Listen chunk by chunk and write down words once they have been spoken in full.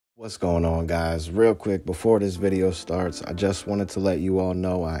What's going on, guys? Real quick, before this video starts, I just wanted to let you all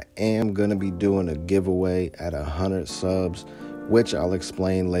know I am going to be doing a giveaway at 100 subs, which I'll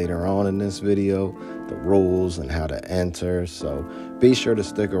explain later on in this video, the rules and how to enter. So be sure to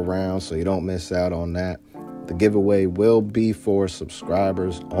stick around so you don't miss out on that. The giveaway will be for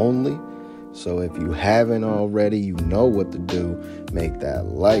subscribers only. So if you haven't already, you know what to do. Make that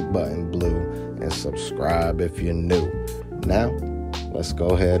like button blue and subscribe if you're new. Now, let's go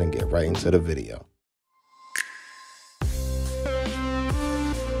ahead and get right into the video.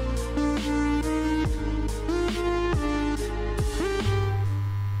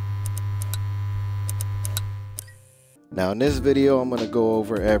 Now in this video, I'm going to go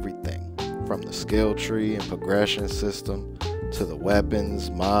over everything from the skill tree and progression system to the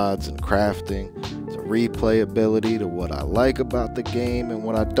weapons, mods, and crafting, to replayability, to what I like about the game and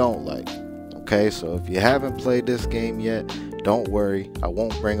what I don't like. Okay, so if you haven't played this game yet, don't worry, I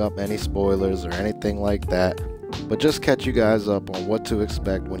won't bring up any spoilers or anything like that, but just catch you guys up on what to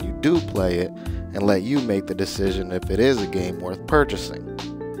expect when you do play it and let you make the decision if it is a game worth purchasing.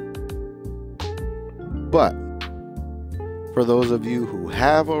 But for those of you who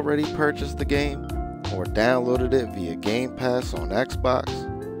have already purchased the game or downloaded it via Game Pass on Xbox,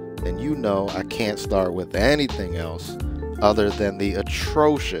 then you know I can't start with anything else other than the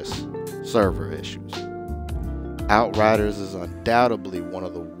atrocious server issues. Outriders is undoubtedly one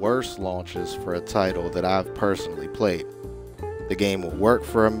of the worst launches for a title that I've personally played. The game will work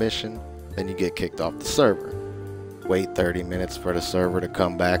for a mission, then you get kicked off the server. Wait 30 minutes for the server to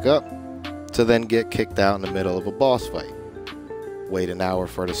come back up, to then get kicked out in the middle of a boss fight. Wait an hour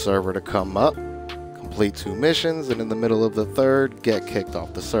for the server to come up, complete 2 missions, and in the middle of the third, get kicked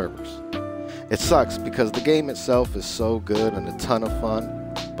off the servers. It sucks because the game itself is so good and a ton of fun,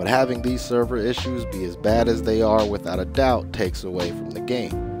 but having these server issues be as bad as they are without a doubt takes away from the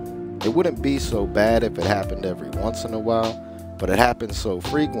game. It wouldn't be so bad if it happened every once in a while, but it happens so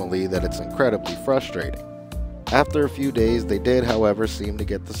frequently that it's incredibly frustrating. After a few days, they did, however, seem to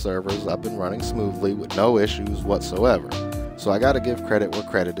get the servers up and running smoothly with no issues whatsoever, so I gotta give credit where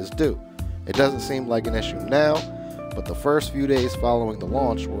credit is due. It doesn't seem like an issue now, but the first few days following the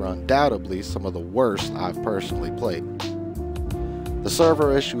launch were undoubtedly some of the worst I've personally played. The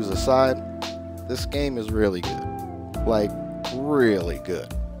server issues aside, this game is really good. Like, really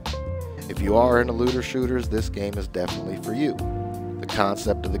good. If you are into looter shooters, this game is definitely for you. The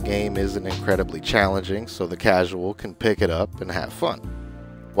concept of the game isn't incredibly challenging, so the casual can pick it up and have fun,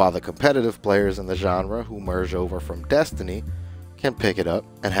 while the competitive players in the genre who merge over from Destiny can pick it up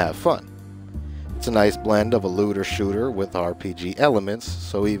and have fun. It's a nice blend of a looter shooter with RPG elements,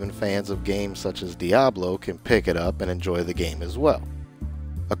 so even fans of games such as Diablo can pick it up and enjoy the game as well.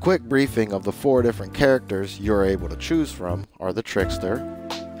 A quick briefing of the 4 different characters you're able to choose from are the Trickster,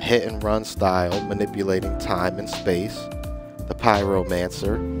 hit and run style manipulating time and space, the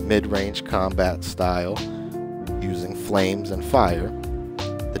Pyromancer, mid-range combat style using flames and fire,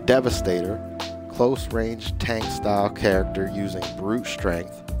 the Devastator, close-range tank style character using brute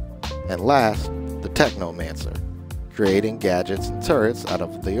strength, and last, the Technomancer, creating gadgets and turrets out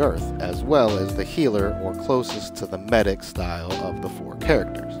of the earth, as well as the healer or closest to the medic style of the 4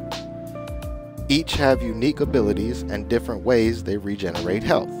 characters. Each have unique abilities and different ways they regenerate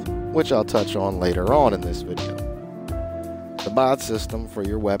health, which I'll touch on later on in this video. The mod system for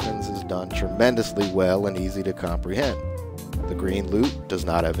your weapons is done tremendously well and easy to comprehend. The green loot does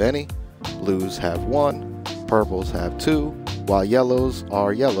not have any, blues have 1, purples have 2, while yellows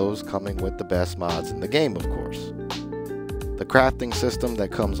are yellows, coming with the best mods in the game, of course. The crafting system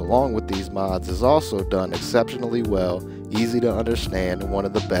that comes along with these mods is also done exceptionally well, easy to understand, and one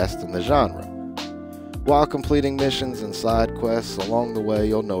of the best in the genre. While completing missions and side quests along the way,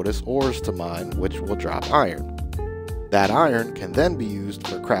 you'll notice ores to mine, which will drop iron. That iron can then be used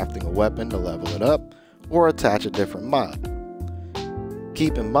for crafting a weapon to level it up, or attach a different mod.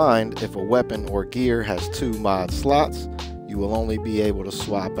 Keep in mind, if a weapon or gear has 2 mod slots, you will only be able to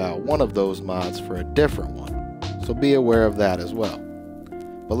swap out one of those mods for a different one, so be aware of that as well.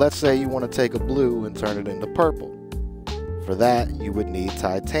 But let's say you want to take a blue and turn it into purple. For that, you would need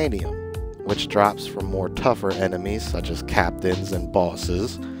titanium, which drops from more tougher enemies such as captains and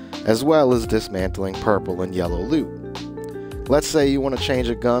bosses, as well as dismantling purple and yellow loot. Let's say you want to change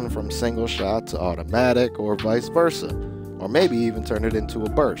a gun from single shot to automatic or vice versa, or maybe even turn it into a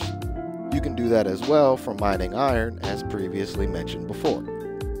burst. You can do that as well from mining iron, as previously mentioned before.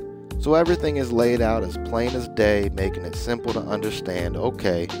 So everything is laid out as plain as day, making it simple to understand,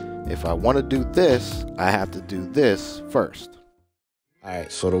 okay, if I want to do this, I have to do this first.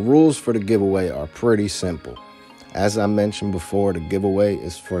 Alright, so the rules for the giveaway are pretty simple. As I mentioned before, the giveaway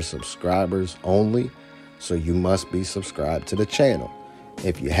is for subscribers only, so you must be subscribed to the channel.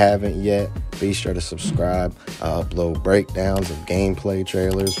 If you haven't yet, be sure to subscribe. I upload breakdowns of gameplay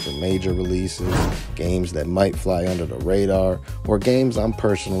trailers for major releases, games that might fly under the radar, or games I'm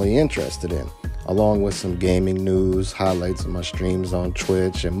personally interested in, along with some gaming news, highlights of my streams on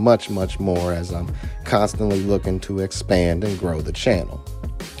Twitch, and much more as I'm constantly looking to expand and grow the channel.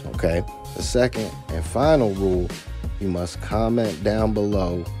 Okay, the second and final rule, you must comment down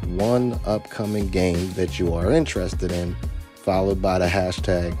below one upcoming game that you are interested in, followed by the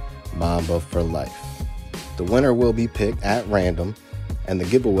hashtag Mamba for Life. The winner will be picked at random, and the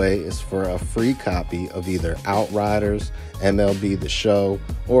giveaway is for a free copy of either Outriders, MLB The Show,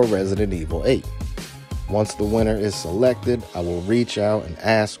 or Resident Evil 8. Once the winner is selected, I will reach out and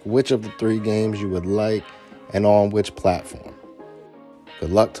ask which of the 3 games you would like and on which platform.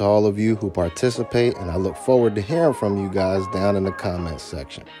 Good luck to all of you who participate, and I look forward to hearing from you guys down in the comments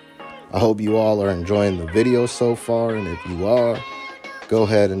section. I hope you all are enjoying the video so far, and if you are, go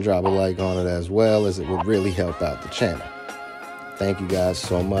ahead and drop a like on it as well, as it would really help out the channel. Thank you guys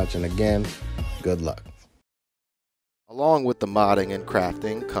so much, and again, good luck. Along with the modding and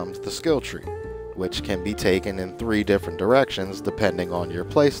crafting comes the skill tree, which can be taken in 3 different directions depending on your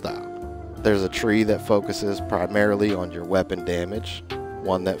playstyle. There's a tree that focuses primarily on your weapon damage,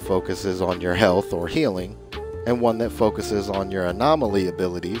 one that focuses on your health or healing, and one that focuses on your anomaly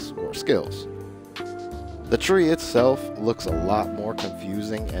abilities or skills. The tree itself looks a lot more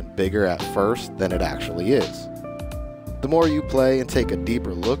confusing and bigger at first than it actually is. The more you play and take a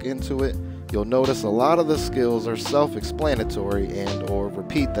deeper look into it, you'll notice a lot of the skills are self-explanatory and/or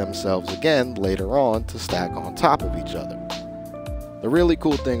repeat themselves again later on to stack on top of each other. The really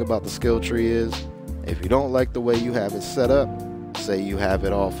cool thing about the skill tree is, if you don't like the way you have it set up, say you have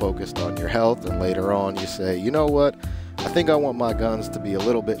it all focused on your health and later on you say, you know what, I think I want my guns to be a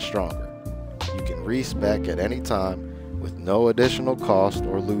little bit stronger. You can respec at any time with no additional cost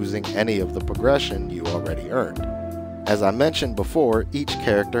or losing any of the progression you already earned. As I mentioned before, each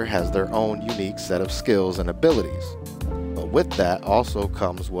character has their own unique set of skills and abilities. But with that also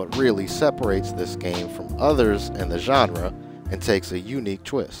comes what really separates this game from others in the genre and takes a unique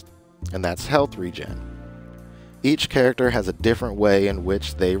twist, and that's health regen. Each character has a different way in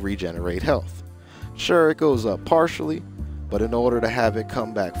which they regenerate health. Sure, it goes up partially, but in order to have it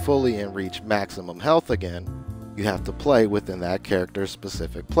come back fully and reach maximum health again, you have to play within that character's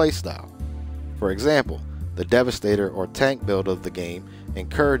specific playstyle. For example, the Devastator or tank build of the game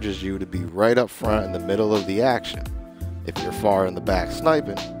encourages you to be right up front in the middle of the action. If you're far in the back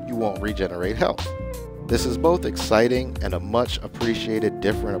sniping, you won't regenerate health. This is both exciting and a much appreciated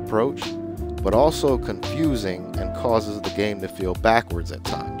different approach, but also confusing and causes the game to feel backwards at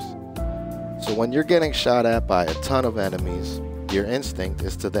times. So when you're getting shot at by a ton of enemies, your instinct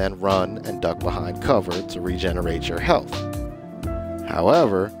is to then run and duck behind cover to regenerate your health.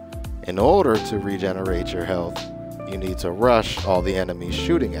 However, in order to regenerate your health, you need to rush all the enemies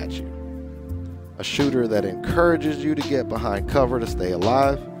shooting at you. A shooter that encourages you to get behind cover to stay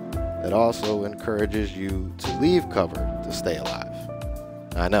alive, that also encourages you to leave cover to stay alive.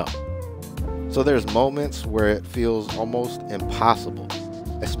 I know. So there's moments where it feels almost impossible,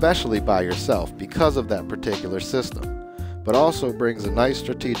 especially by yourself because of that particular system, but also brings a nice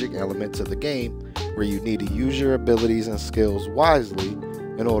strategic element to the game where you need to use your abilities and skills wisely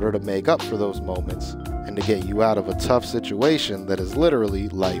in order to make up for those moments and to get you out of a tough situation that is literally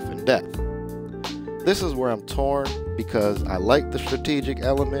life and death. This is where I'm torn because I like the strategic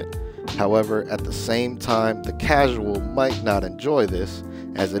element. However, at the same time, the casual might not enjoy this,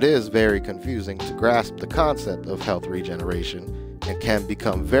 as it is very confusing to grasp the concept of health regeneration and can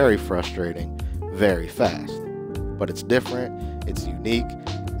become very frustrating very fast. But it's different, it's unique,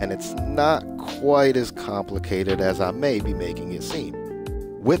 and it's not quite as complicated as I may be making it seem.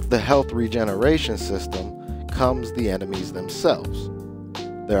 With the health regeneration system comes the enemies themselves.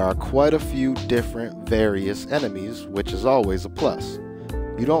 There are quite a few different various enemies, which is always a plus.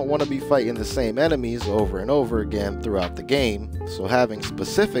 You don't want to be fighting the same enemies over and over again throughout the game, so having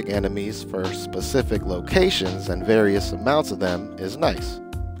specific enemies for specific locations and various amounts of them is nice.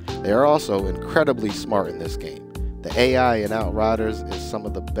 They are also incredibly smart in this game. The AI in Outriders is some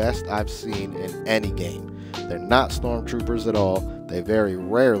of the best I've seen in any game. They're not stormtroopers at all. They very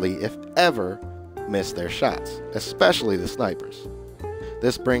rarely, if ever, miss their shots, especially the snipers.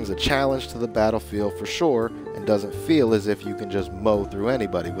 This brings a challenge to the battlefield for sure, and doesn't feel as if you can just mow through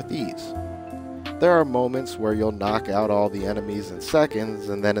anybody with ease. There are moments where you'll knock out all the enemies in seconds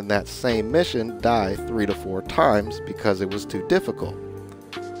and then in that same mission die 3 to 4 times because it was too difficult.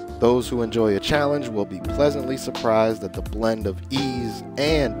 Those who enjoy a challenge will be pleasantly surprised at the blend of ease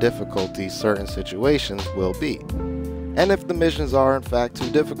and difficulty certain situations will be. And if the missions are in fact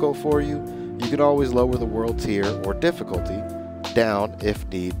too difficult for you, you can always lower the world tier or difficulty down if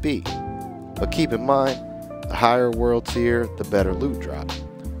need be. But keep in mind, the higher world tier, the better loot drop.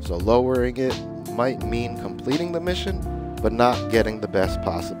 So lowering it might mean completing the mission, but not getting the best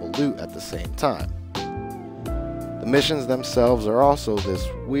possible loot at the same time. The missions themselves are also this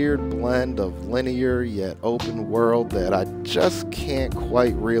weird blend of linear yet open world that I just can't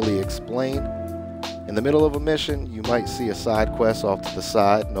quite really explain. In the middle of a mission, you might see a side quest off to the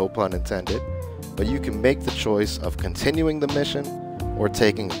side, no pun intended, but you can make the choice of continuing the mission or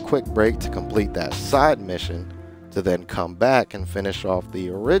taking a quick break to complete that side mission to then come back and finish off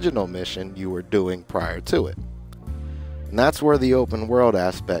the original mission you were doing prior to it. And that's where the open world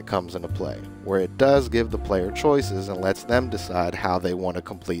aspect comes into play, where it does give the player choices and lets them decide how they want to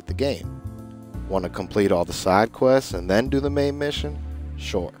complete the game. Want to complete all the side quests and then do the main mission?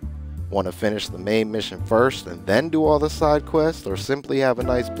 Sure. Want to finish the main mission first and then do all the side quests, or simply have a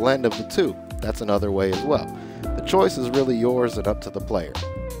nice blend of the two? That's another way as well. The choice is really yours and up to the player.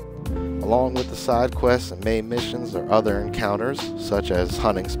 Along with the side quests and main missions are other encounters, such as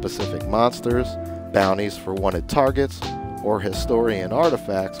hunting specific monsters, bounties for wanted targets, or historian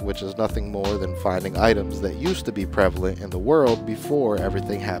artifacts, which is nothing more than finding items that used to be prevalent in the world before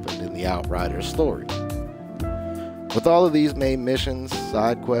everything happened in the Outriders story. With all of these main missions,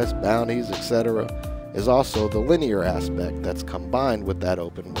 side quests, bounties, etc., is also the linear aspect that's combined with that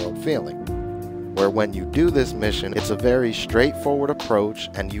open world feeling, where when you do this mission, it's a very straightforward approach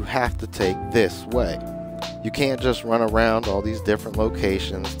and you have to take this way. You can't just run around all these different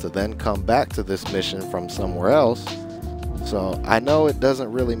locations to then come back to this mission from somewhere else. So I know it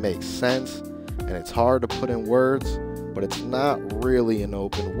doesn't really make sense and it's hard to put in words, but it's not really an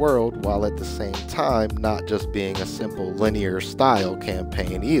open world, while at the same time not just being a simple linear style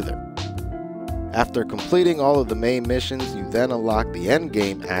campaign either. After completing all of the main missions, you then unlock the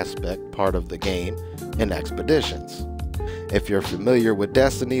endgame aspect part of the game in expeditions. If you're familiar with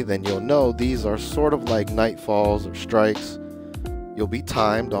Destiny, then you'll know these are sort of like nightfalls or strikes. You'll be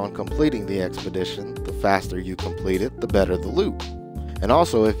timed on completing the expedition. The faster you complete it, the better the loot. And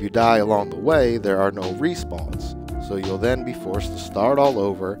also, if you die along the way, there are no respawns, so you'll then be forced to start all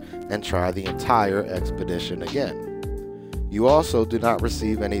over and try the entire expedition again. You also do not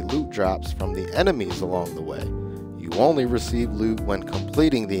receive any loot drops from the enemies along the way. You only receive loot when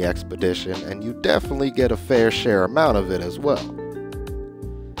completing the expedition, and you definitely get a fair share amount of it as well.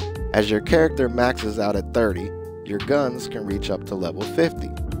 As your character maxes out at 30, your guns can reach up to level 50.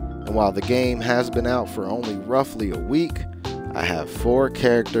 And while the game has been out for only roughly a week, I have 4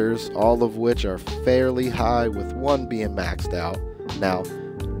 characters, all of which are fairly high, with one being maxed out. Now,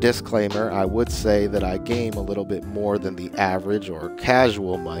 disclaimer, I would say that I game a little bit more than the average or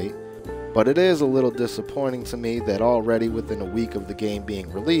casual might, but it is a little disappointing to me that already within a week of the game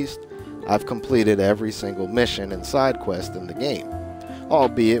being released, I've completed every single mission and side quest in the game,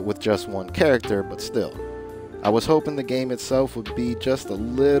 albeit with just one character, but still. I was hoping the game itself would be just a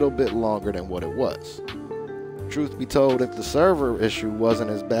little bit longer than what it was. Truth be told, if the server issue wasn't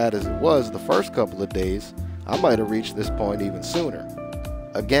as bad as it was the first couple of days, I might have reached this point even sooner.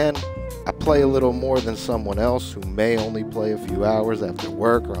 Again, I play a little more than someone else who may only play a few hours after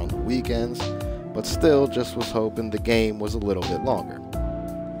work or on the weekends, but still just was hoping the game was a little bit longer.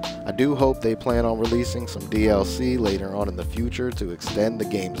 I do hope they plan on releasing some DLC later on in the future to extend the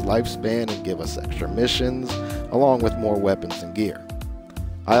game's lifespan and give us extra missions, along with more weapons and gear.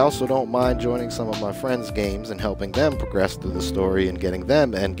 I also don't mind joining some of my friends' games and helping them progress through the story and getting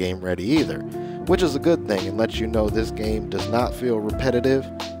them endgame ready either, which is a good thing and lets you know this game does not feel repetitive,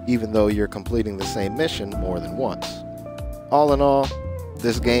 even though you're completing the same mission more than once. All in all,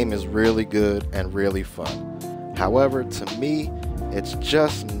 this game is really good and really fun. However, to me, it's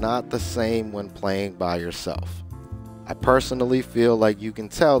just not the same when playing by yourself. I personally feel like you can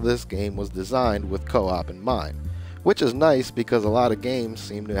tell this game was designed with co-op in mind, which is nice because a lot of games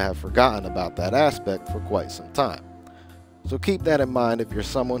seem to have forgotten about that aspect for quite some time. So keep that in mind if you're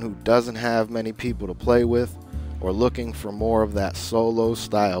someone who doesn't have many people to play with, or looking for more of that solo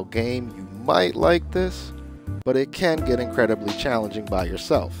style game. You might like this, but it can get incredibly challenging by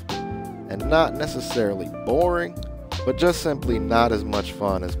yourself, and not necessarily boring, but just simply not as much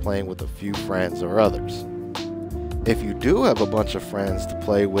fun as playing with a few friends or others. If you do have a bunch of friends to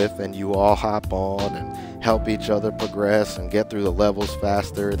play with and you all hop on and help each other progress and get through the levels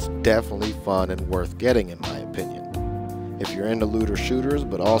faster, it's definitely fun and worth getting, in my opinion. If you're into looter shooters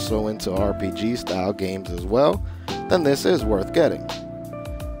but also into RPG style games as well, then this is worth getting.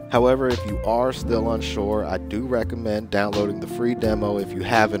 However, if you are still unsure, I do recommend downloading the free demo if you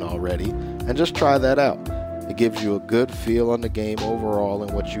haven't already, and just try that out. It gives you a good feel on the game overall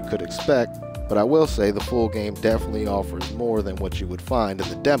and what you could expect, but I will say the full game definitely offers more than what you would find in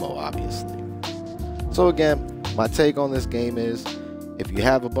the demo, obviously. So again, my take on this game is, if you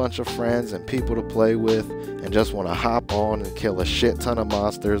have a bunch of friends and people to play with and just want to hop on and kill a shit ton of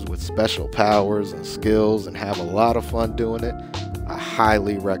monsters with special powers and skills and have a lot of fun doing it, I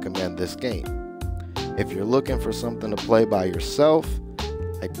highly recommend this game. If you're looking for something to play by yourself,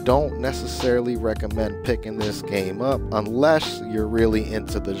 I don't necessarily recommend picking this game up unless you're really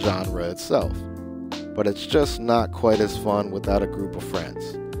into the genre itself. But it's just not quite as fun without a group of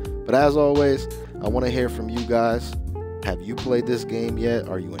friends. But as always, I want to hear from you guys. Have you played this game yet?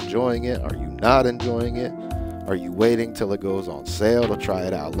 Are you enjoying it? Are you not enjoying it? Are you waiting till it goes on sale to try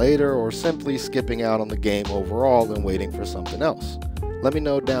it out later, or simply skipping out on the game overall and waiting for something else? Let me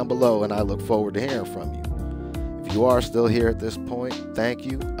know down below, and I look forward to hearing from you. If you are still here at this point, thank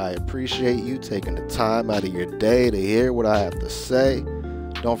you. I appreciate you taking the time out of your day to hear what I have to say.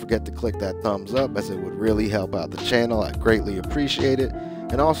 Don't forget to click that thumbs up, as it would really help out the channel. I greatly appreciate it.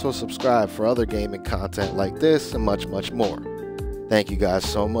 And also subscribe for other gaming content like this and much, much more. Thank you guys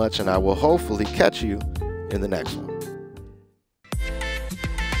so much, and I will hopefully catch you in the next one.